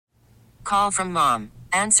call from mom.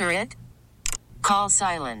 Answer it. Call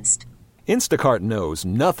silenced. Instacart knows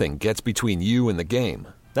nothing gets between you and the game.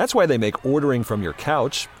 That's why they make ordering from your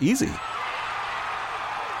couch easy.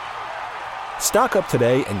 Stock up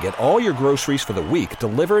today and get all your groceries for the week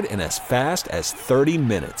delivered in as fast as 30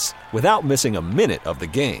 minutes without missing a minute of the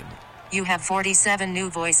game. You have 47 new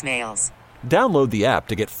voicemails. Download the app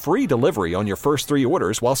to get free delivery on your first 3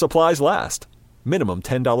 orders while supplies last. Minimum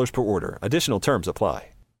 $10 per order. Additional terms apply.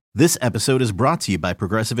 This episode is brought to you by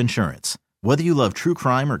Progressive Insurance. Whether you love true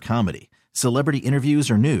crime or comedy, celebrity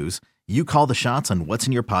interviews or news, you call the shots on what's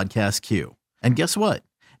in your podcast queue. And guess what?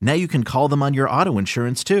 Now you can call them on your auto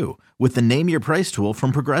insurance too with the Name Your Price tool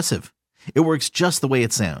from Progressive. It works just the way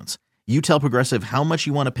it sounds. You tell Progressive how much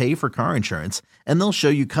you want to pay for car insurance, and they'll show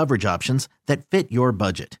you coverage options that fit your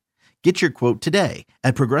budget. Get your quote today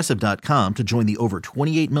at Progressive.com to join the over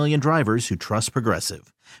 28 million drivers who trust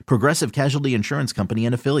Progressive. Progressive Casualty Insurance Company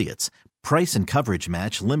and Affiliates. Price and coverage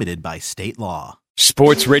match limited by state law.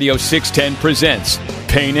 Sports Radio 610 presents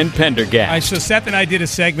Payne and Pendergast. All right, so Seth and I did a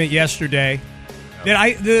segment yesterday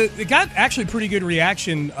that it got actually pretty good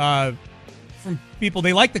reaction from people.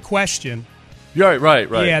 They like the question. Right.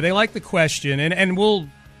 Yeah, they like the question, and we'll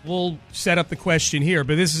set up the question here.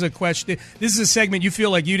 But this is a question. This is a segment. You feel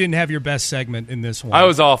like you didn't have your best segment in this one. I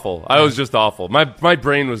was awful. I was just awful. My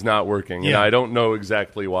brain was not working, and I don't know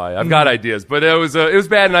exactly why. I've got ideas, but it was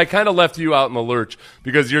bad, and I kind of left you out in the lurch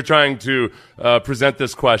because you're trying to present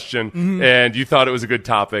this question, and you thought it was a good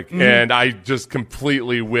topic, and I just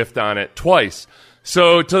completely whiffed on it twice.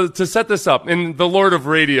 So to set this up, and the Lord of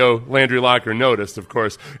Radio, Landry Locker, noticed, of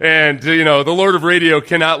course, and, the Lord of Radio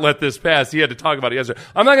cannot let this pass. He had to talk about it yesterday.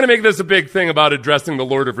 I'm not going to make this a big thing about addressing the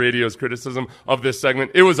Lord of Radio's criticism of this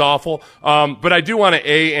segment. It was awful. But I do want to,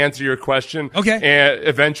 A, answer your question. Okay. And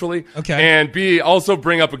eventually. Okay. And B, also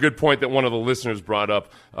bring up a good point that one of the listeners brought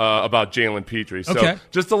up about Jalen Petrie. So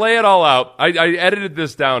just to lay it all out, I edited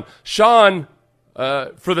this down. Sean,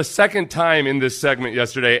 for the second time in this segment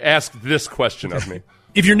yesterday, asked this question of me.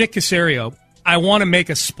 If you're Nick Caserio, I want to make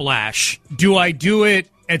a splash. Do I do it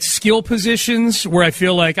at skill positions where I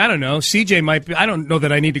feel like, I don't know, CJ might be, I don't know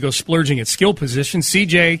that I need to go splurging at skill positions.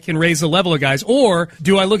 CJ can raise the level of guys. Or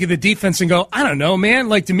do I look at the defense and go, I don't know, man,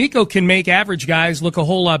 like D'Amico can make average guys look a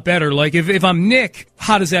whole lot better. Like if I'm Nick,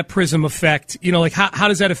 how does that prism affect, how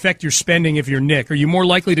does that affect your spending if you're Nick? Are you more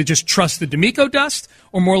likely to just trust the D'Amico dust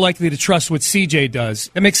or more likely to trust what CJ does?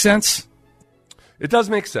 That makes sense? It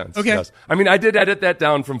does make sense. Okay. Yes. I mean, I did edit that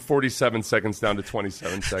down from 47 seconds down to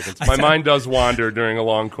 27 seconds. My mind does wander during a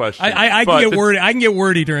long question. I can get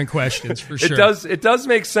wordy during questions for sure. It does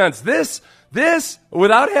make sense. This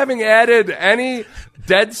without having added any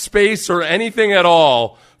dead space or anything at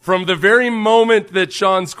all, from the very moment that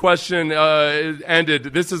Sean's question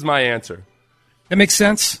ended, this is my answer. That makes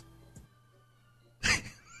sense.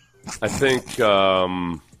 I think.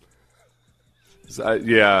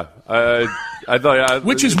 I thought.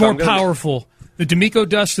 Which is more powerful, the D'Amico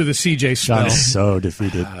dust or the CJ smell? John is so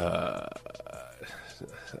defeated. The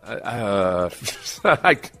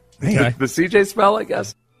CJ smell, I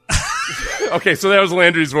guess. Okay, so that was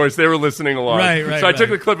Landry's voice. They were listening along. Right. So I took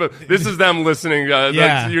the clip of this is them listening. You're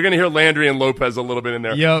going to hear Landry and Lopez a little bit in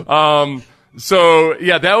there. Yep. So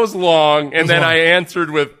that was long, and then I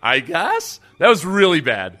answered with I guess. That was really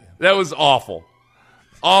bad. That was awful.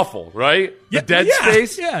 Awful, right? The dead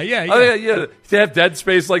space? Yeah. To have dead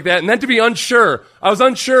space like that, and then to be unsure. I was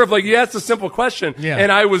unsure of, you asked a simple question,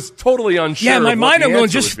 and I was totally unsure. Yeah, in my mind, I'm going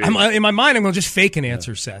to just fake an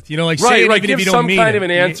answer, Seth. Say it right, even give if you don't some mean kind it. of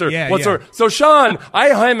an answer. Yeah. So Sean, I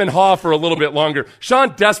hem and haw for a little bit longer.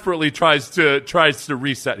 Sean desperately tries to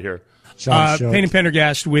reset here. Payne and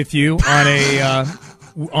Pendergast with you on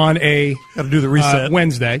a got to do the reset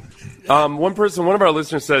Wednesday. One of our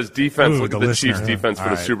listeners says defense. Look at the Chiefs' defense for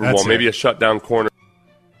the Super Bowl. Maybe a shutdown corner.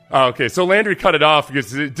 Oh, okay, so Landry cut it off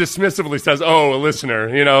because it dismissively says, "Oh, a listener,"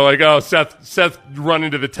 Seth run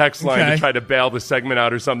into the text line to try to bail the segment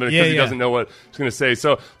out or something because he doesn't know what he's going to say.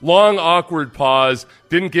 So long, awkward pause.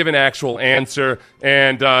 Didn't give an actual answer,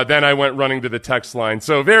 and then I went running to the text line.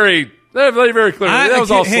 So very, very, very clear. That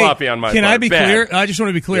was all sloppy on my part. Can I be Bad. clear? I just want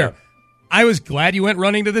to be clear. Yeah. I was glad you went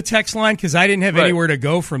running to the text line because I didn't have anywhere to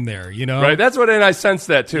go from there, Right, that's what, and I sensed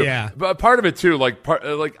that too. Yeah. But part of it too,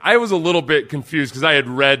 I was a little bit confused because I had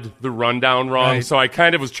read the rundown wrong, so I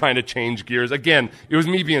kind of was trying to change gears. Again, it was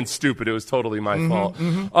me being stupid. It was totally my fault.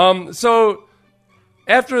 So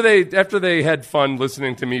after they had fun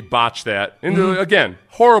listening to me botch that, and again,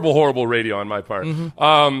 horrible radio on my part.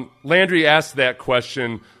 Landry asked that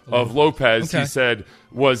question of Lopez. Okay. He said,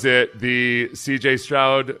 was it the C.J.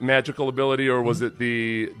 Stroud magical ability, or was it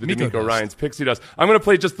the D'Amico Ryans pixie dust? I'm going to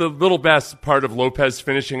play just the little best part of Lopez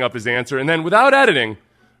finishing up his answer, and then without editing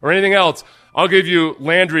or anything else, I'll give you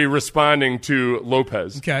Landry responding to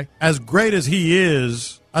Lopez. Okay. As great as he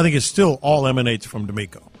is, I think it still all emanates from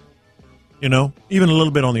D'Amico. Even a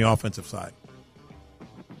little bit on the offensive side.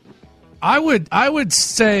 I would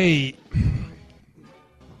say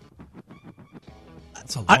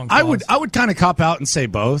That's a long I pause. would kind of cop out and say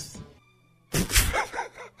both.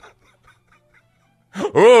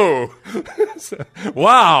 Oh,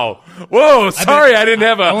 wow! Whoa! Sorry, I didn't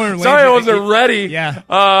have sorry, I wasn't ready.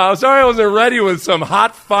 Yeah. Sorry, I wasn't ready with some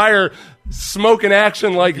hot fire smoking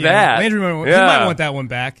action like that. Landry, he might want that one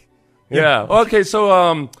back. Yeah. Okay.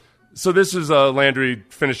 So this is Landry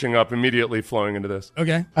finishing up, immediately flowing into this.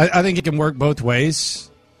 Okay. I think it can work both ways.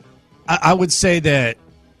 I would say that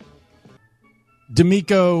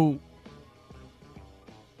D'Amico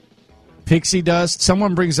pixie dust.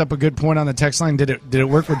 Someone brings up a good point on the text line. Did it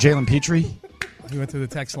work with Jalen Petrie? He went to the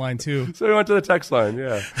text line too. So he went to the text line.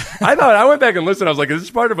 Yeah. I went back and listened. I was like, is this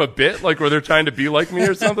part of a bit, like where they're trying to be like me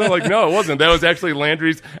or something? Like, no, it wasn't. That was actually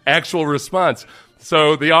Landry's actual response.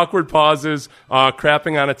 So the awkward pauses,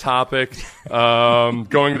 crapping on a topic,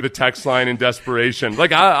 going to the text line in desperation.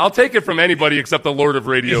 Like, I'll take it from anybody except the Lord of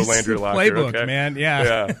Radio, It's Landry the Locker. playbook, okay? man.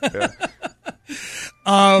 Yeah.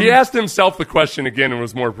 He asked himself the question again and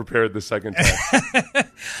was more prepared the second time.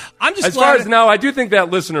 I'm just As far as now, I do think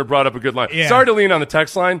that listener brought up a good line. Yeah. Sorry to lean on the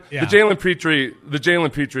text line. Yeah. The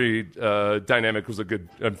Jalen Petrie dynamic was a good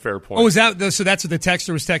and fair point. Oh, is that so? That's what the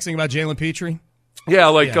texter was texting about Jalen Petrie? Yeah,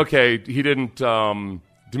 okay, he didn't.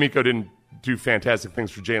 D'Amico didn't do fantastic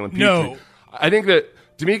things for Jalen Petrie. No. I think that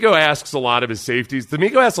D'Amico asks a lot of his safeties.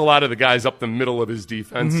 D'Amico asks a lot of the guys up the middle of his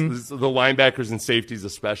defense, the linebackers and safeties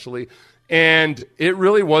especially. And it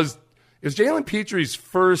really was Jalen Petrie's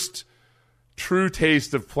first true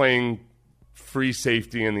taste of playing free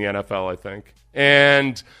safety in the NFL, I think.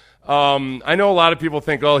 And I know a lot of people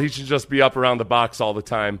think, he should just be up around the box all the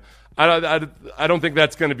time. I don't think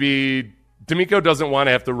that's going to be. D'Amico doesn't want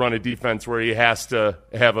to have to run a defense where he has to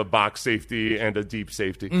have a box safety and a deep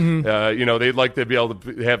safety. They'd like to be able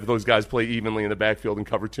to have those guys play evenly in the backfield in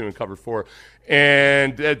cover 2 and cover 4.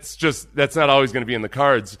 And that's not always going to be in the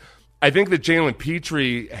cards. I think that Jalen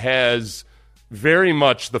Petrie has very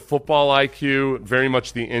much the football IQ, very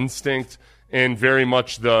much the instinct, and very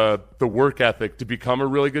much the work ethic to become a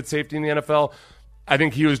really good safety in the NFL. I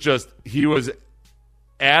think he was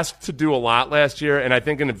asked to do a lot last year, and I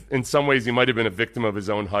think in some ways he might have been a victim of his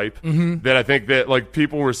own hype. That I think that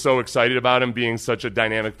people were so excited about him being such a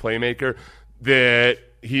dynamic playmaker that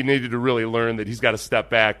he needed to really learn that he's got to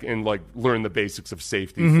step back and learn the basics of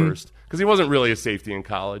safety first, because he wasn't really a safety in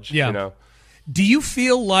college. Yeah. Do you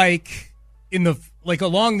feel like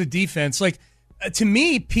along the defense, to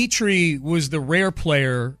me, Petrie was the rare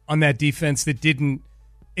player on that defense that didn't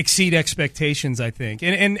exceed expectations, I think.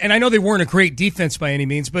 And I know they weren't a great defense by any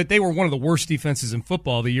means, but they were one of the worst defenses in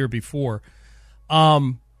football the year before.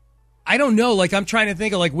 I don't know. I'm trying to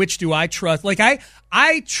think of which do I trust?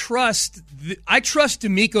 I trust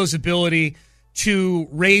D'Amico's ability to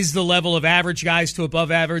raise the level of average guys to above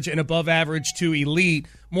average and above average to elite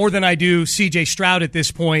more than I do C.J. Stroud at this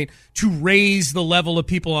point to raise the level of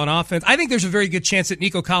people on offense. I think there's a very good chance that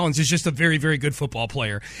Nico Collins is just a very, very good football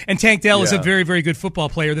player. And Tank Dell is a very, very good football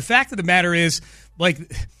player. The fact of the matter is, when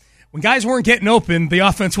guys weren't getting open, the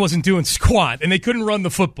offense wasn't doing squat, and they couldn't run the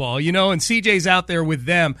football, and C.J.'s out there with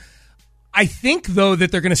them. I think, though,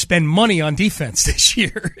 that they're going to spend money on defense this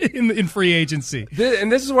year in free agency. And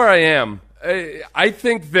this is where I am. I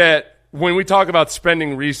think that when we talk about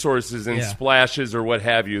spending resources and splashes or what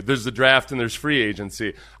have you, there's the draft and there's free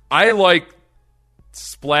agency. I like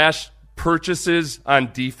splash purchases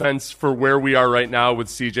on defense for where we are right now with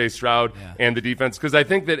C.J. Stroud and the defense, because I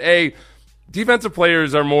think that, defensive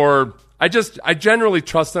players are more – I generally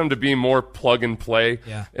trust them to be more plug and play,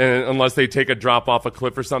 unless they take a drop off a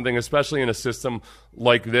cliff or something, especially in a system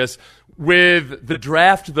like this. With the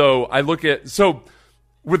draft, though, I look at CJ,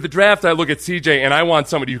 and I want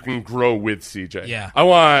somebody who can grow with CJ. Yeah. I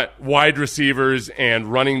want wide receivers and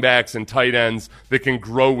running backs and tight ends that can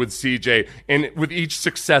grow with CJ. And with each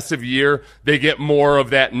successive year, they get more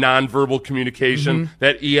of that nonverbal communication,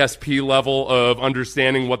 that ESP level of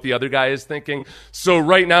understanding what the other guy is thinking. So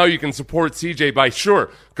right now you can support CJ by,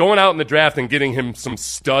 going out in the draft and getting him some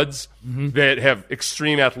studs that have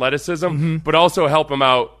extreme athleticism, but also help them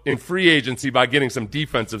out in free agency by getting some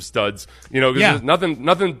defensive studs. Because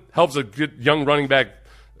nothing helps a good young running back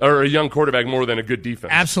or a young quarterback more than a good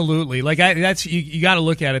defense. Absolutely. You got to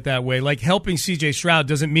look at it that way. Like, helping C.J. Stroud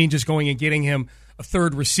doesn't mean just going and getting him a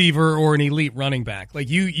third receiver or an elite running back. Like,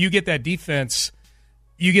 you get that defense,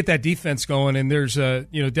 going, and there's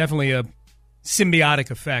definitely a symbiotic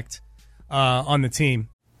effect on the team.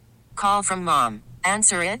 Call from mom.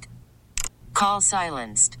 Answer it. Call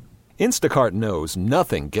silenced. Instacart knows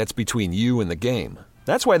nothing gets between you and the game.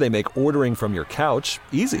 That's why they make ordering from your couch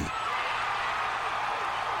easy.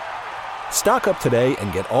 Stock up today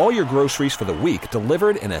and get all your groceries for the week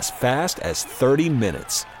delivered in as fast as 30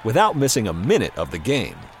 minutes without missing a minute of the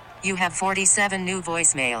game. You have 47 new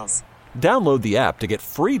voicemails. Download the app to get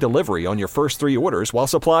free delivery on your first 3 orders while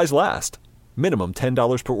supplies last. Minimum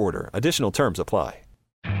 $10 per order. Additional terms apply.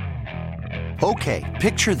 Okay,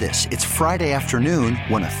 picture this. It's Friday afternoon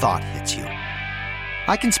when a thought hits you.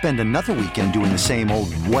 I can spend another weekend doing the same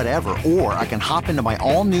old whatever, or I can hop into my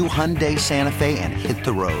all-new Hyundai Santa Fe and hit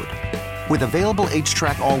the road. With available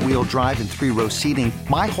H-Track all-wheel drive and 3-row seating,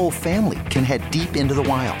 my whole family can head deep into the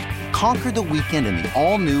wild. Conquer the weekend in the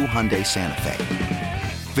all-new Hyundai Santa Fe.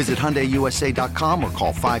 Visit HyundaiUSA.com or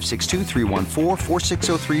call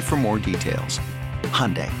 562-314-4603 for more details.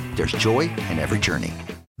 Hyundai, there's joy in every journey.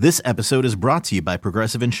 This episode is brought to you by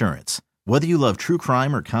Progressive Insurance. Whether you love true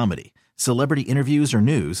crime or comedy, celebrity interviews or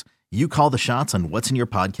news, you call the shots on what's in your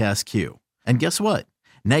podcast queue. And guess what?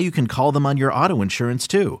 Now you can call them on your auto insurance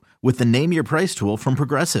too with the Name Your Price tool from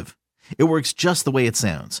Progressive. It works just the way it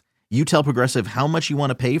sounds. You tell Progressive how much you want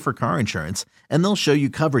to pay for car insurance, and they'll show you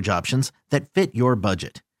coverage options that fit your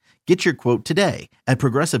budget. Get your quote today at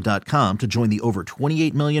Progressive.com to join the over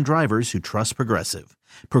 28 million drivers who trust Progressive.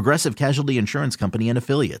 Progressive Casualty Insurance Company and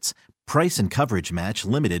Affiliates. Price and coverage match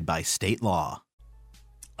limited by state law.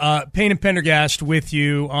 Payne and Pendergast with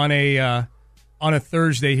you on a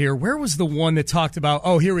Thursday here. Where was the one that talked about,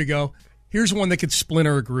 oh, here we go. Here's one that could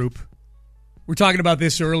splinter a group. We were talking about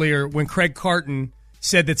this earlier when Craig Carton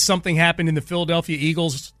said that something happened in the Philadelphia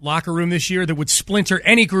Eagles locker room this year that would splinter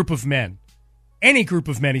any group of men. Any group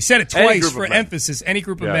of men. He said it twice for emphasis. Any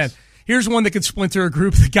group of men. Here's one that could splinter a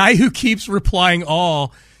group. The guy who keeps replying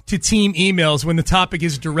all to team emails when the topic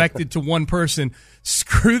is directed to one person.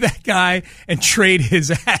 Screw that guy and trade his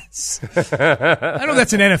ass. I don't know if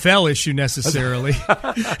that's an NFL issue necessarily.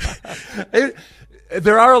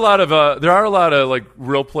 There are a lot of like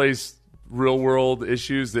real world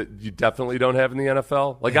issues that you definitely don't have in the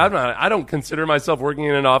NFL. Like, I don't consider myself working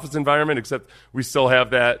in an office environment, except we still have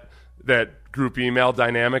that group email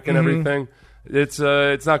dynamic and everything. It's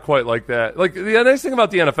not quite like that. Like, the nice thing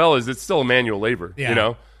about the NFL is it's still manual labor. Yeah. You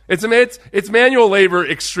know, it's manual labor,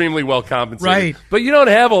 extremely well compensated. Right. But you don't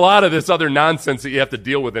have a lot of this other nonsense that you have to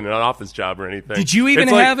deal with in an office job or anything. Did you even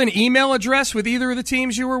have an email address with either of the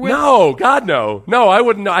teams you were with? No, God, no. No, I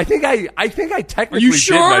wouldn't know. I think I technically Are you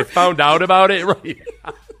sure? did, and I found out about it. Right.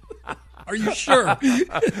 Are you sure?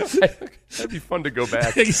 That'd be fun to go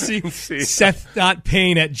back and see.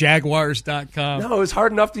 Seth.Payne@Jaguars.com. No, it was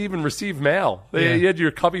hard enough to even receive mail. You had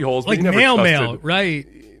your cubby holes. Like but you mail, never trusted. right.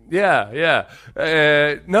 Yeah.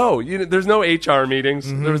 No, there's no HR meetings.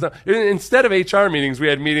 There was instead of HR meetings, we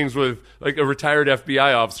had meetings with like a retired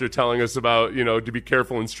FBI officer telling us about, to be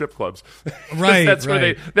careful in strip clubs. Right. That's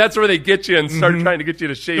where they get you and start trying to get you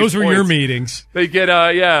to shave. Those were points. your meetings. They get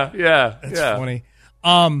That's funny.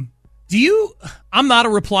 I'm not a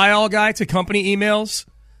reply all guy to company emails.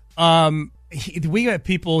 We have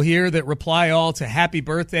people here that reply all to happy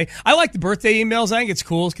birthday. I like the birthday emails. I think it's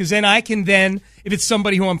cool because then I can if it's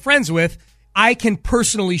somebody who I'm friends with, I can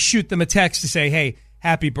personally shoot them a text to say, hey,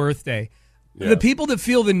 happy birthday. Yeah. The people that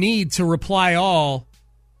feel the need to reply all,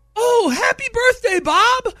 oh, happy birthday,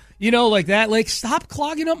 Bob. Like that. Like, stop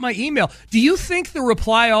clogging up my email. Do you think the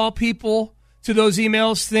reply all people to those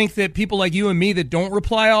emails think that people like you and me that don't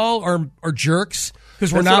reply all are jerks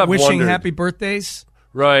because we're not wishing happy birthdays?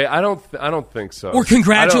 Right. I don't think so. Or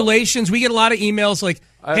congratulations. We get a lot of emails like,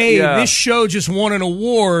 hey, this show just won an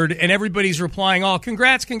award, and everybody's replying all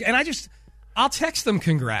congrats. And I'll text them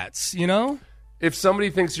congrats, If somebody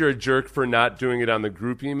thinks you're a jerk for not doing it on the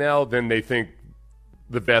group email, then they think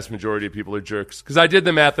the vast majority of people are jerks. Because I did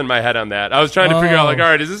the math in my head on that. I was trying to figure out, like, all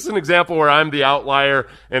right, is this an example where I'm the outlier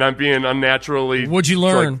and I'm being unnaturally What'd you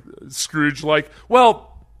learn? Like, Scrooge-like? Well,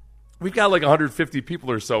 we've got like 150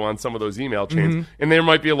 people or so on some of those email chains, and there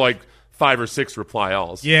might be like 5 or 6 reply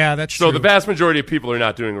alls. Yeah, that's true. So the vast majority of people are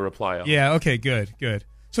not doing a reply all. Yeah, okay, good.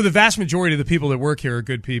 So the vast majority of the people that work here are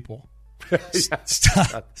good people.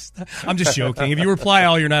 Stop. I'm just joking. If you reply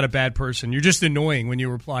all, you're not a bad person. You're just annoying when you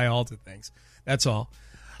reply all to things. That's all.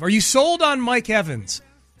 Are you sold on Mike Evans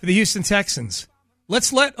for the Houston Texans?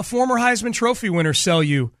 Let's let a former Heisman Trophy winner sell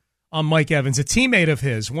you on Mike Evans. A teammate of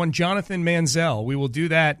his, one Jonathan Manziel. We will do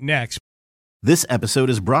that next. This episode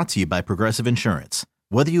is brought to you by Progressive Insurance.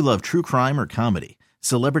 Whether you love true crime or comedy,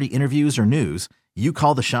 celebrity interviews or news, you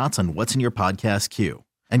call the shots on what's in your podcast queue.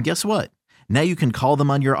 And guess what? Now you can call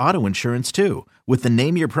them on your auto insurance too with the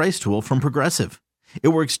Name Your Price tool from Progressive. It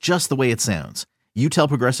works just the way it sounds. You tell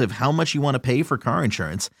Progressive how much you want to pay for car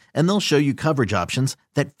insurance, and they'll show you coverage options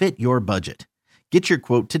that fit your budget. Get your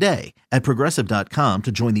quote today at Progressive.com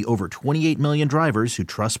to join the over 28 million drivers who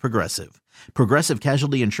trust Progressive. Progressive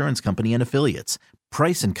Casualty Insurance Company and Affiliates.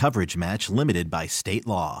 Price and coverage match limited by state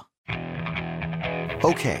law.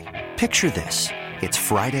 Okay, picture this. It's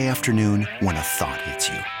Friday afternoon when a thought hits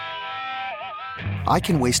you. I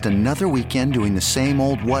can waste another weekend doing the same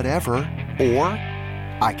old whatever, or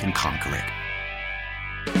I can conquer it.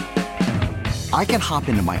 I can hop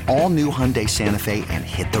into my all-new Hyundai Santa Fe and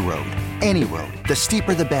hit the road. Any road. The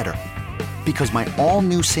steeper, the better. Because my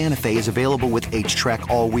all-new Santa Fe is available with H-Track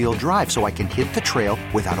all-wheel drive, so I can hit the trail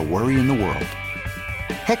without a worry in the world.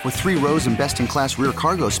 Heck, with 3 rows and best-in-class rear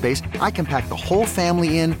cargo space, I can pack the whole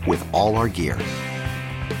family in with all our gear.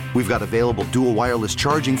 We've got available dual wireless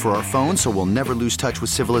charging for our phones, so we'll never lose touch with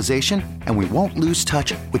civilization, and we won't lose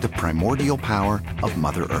touch with the primordial power of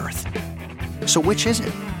Mother Earth. So which is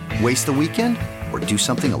it? Waste the weekend or do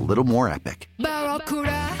something a little more epic?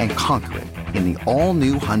 And conquer it in the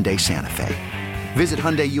all-new Hyundai Santa Fe. Visit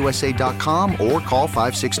HyundaiUSA.com or call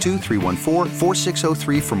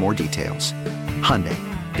 562-314-4603 for more details. Hyundai,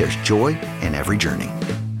 there's joy in every journey.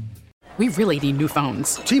 We really need new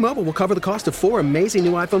phones. T-Mobile will cover the cost of 4 amazing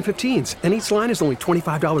new iPhone 15s, and each line is only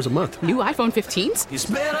 $25 a month. New iPhone 15s? It's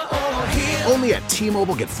better over here. Only at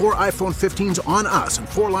T-Mobile, get 4 iPhone 15s on us and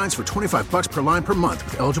 4 lines for $25 per line per month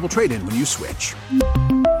with eligible trade-in when you switch.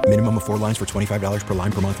 Minimum of 4 lines for $25 per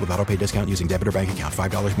line per month with autopay discount using debit or bank account.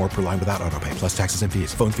 $5 more per line without autopay, plus taxes and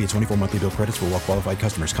fees. Phone fee at 24 monthly bill credits for well-qualified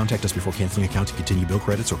customers. Contact us before canceling account to continue bill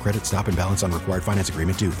credits or credit stop and balance on required finance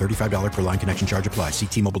agreement due. $35 per line connection charge applies. See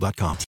T-Mobile.com.